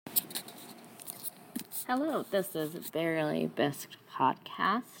Hello, this is Barely Bisque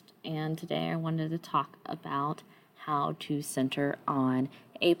Podcast, and today I wanted to talk about how to center on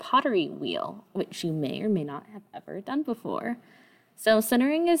a pottery wheel, which you may or may not have ever done before. So,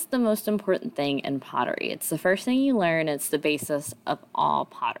 centering is the most important thing in pottery. It's the first thing you learn, it's the basis of all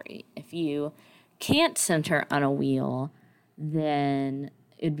pottery. If you can't center on a wheel, then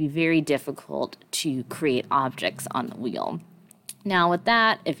it'd be very difficult to create objects on the wheel. Now, with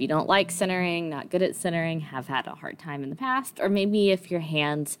that, if you don't like centering, not good at centering, have had a hard time in the past, or maybe if your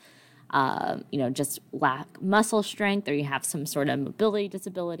hands, just lack muscle strength or you have some sort of mobility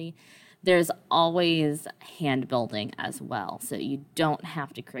disability, there's always hand building as well. So you don't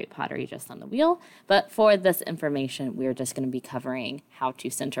have to create pottery just on the wheel. But for this information, we're just going to be covering how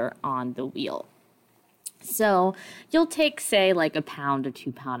to center on the wheel. So you'll take, say, like a pound or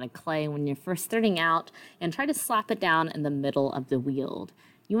 2 pound of clay when you're first starting out and try to slap it down in the middle of the wheel.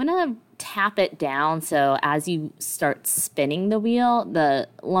 You want to tap it down so as you start spinning the wheel, the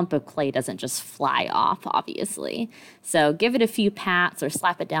lump of clay doesn't just fly off, obviously. So give it a few pats or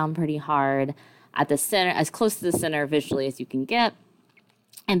slap it down pretty hard at the center, as close to the center visually as you can get,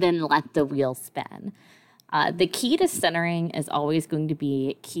 and then let the wheel spin. The key to centering is always going to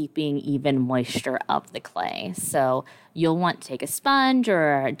be keeping even moisture of the clay. So you'll want to take a sponge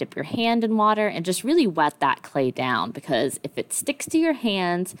or dip your hand in water and just really wet that clay down, because if it sticks to your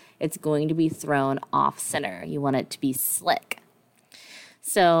hands, it's going to be thrown off center. You want it to be slick.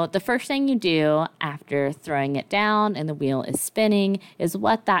 So the first thing you do after throwing it down and the wheel is spinning is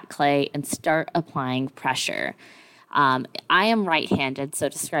wet that clay and start applying pressure. I am right-handed, so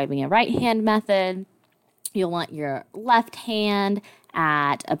describing a right hand method, you'll want your left hand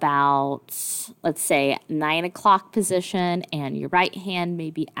at about, let's say, 9 o'clock position, and your right hand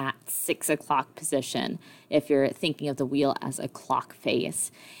maybe at 6 o'clock position if you're thinking of the wheel as a clock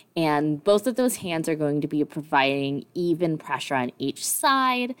face. And both of those hands are going to be providing even pressure on each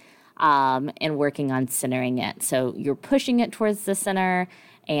side and working on centering it. So you're pushing it towards the center,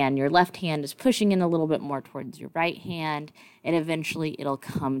 and your left hand is pushing in a little bit more towards your right hand, and eventually it'll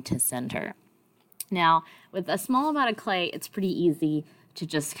come to center. Now, with a small amount of clay, it's pretty easy to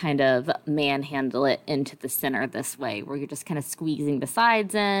just kind of manhandle it into the center this way, where you're just kind of squeezing the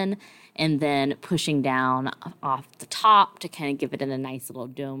sides in and then pushing down off the top to kind of give it in a nice little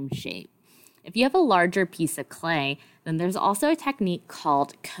dome shape. If you have a larger piece of clay, then there's also a technique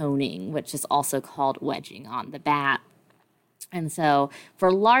called coning, which is also called wedging on the bat. And so for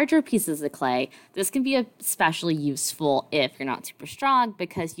larger pieces of clay, this can be especially useful if you're not super strong,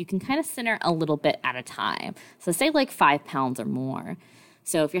 because you can kind of center a little bit at a time. So say like 5 pounds or more.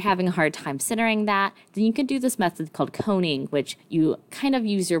 So if you're having a hard time centering that, then you can do this method called coning, which you kind of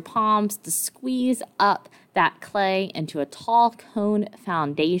use your palms to squeeze up that clay into a tall cone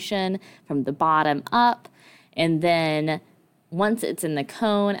foundation from the bottom up. And then once it's in the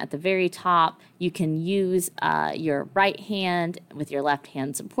cone at the very top, you can use your right hand with your left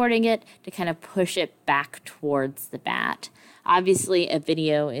hand supporting it to kind of push it back towards the bat. Obviously, a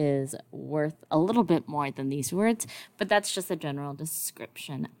video is worth a little bit more than these words, but that's just a general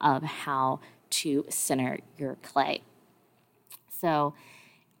description of how to center your clay. So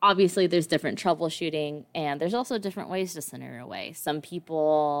obviously, there's different troubleshooting, and there's also different ways to center away. Some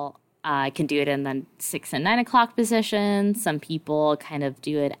people can do it in the 6 and 9 o'clock position. Some people kind of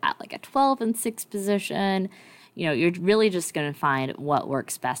do it at like a 12 and 6 position. You know, you're really just going to find what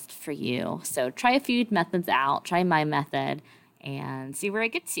works best for you. So try a few methods out, try my method, and see where it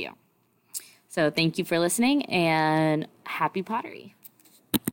gets you. So thank you for listening, and happy pottery.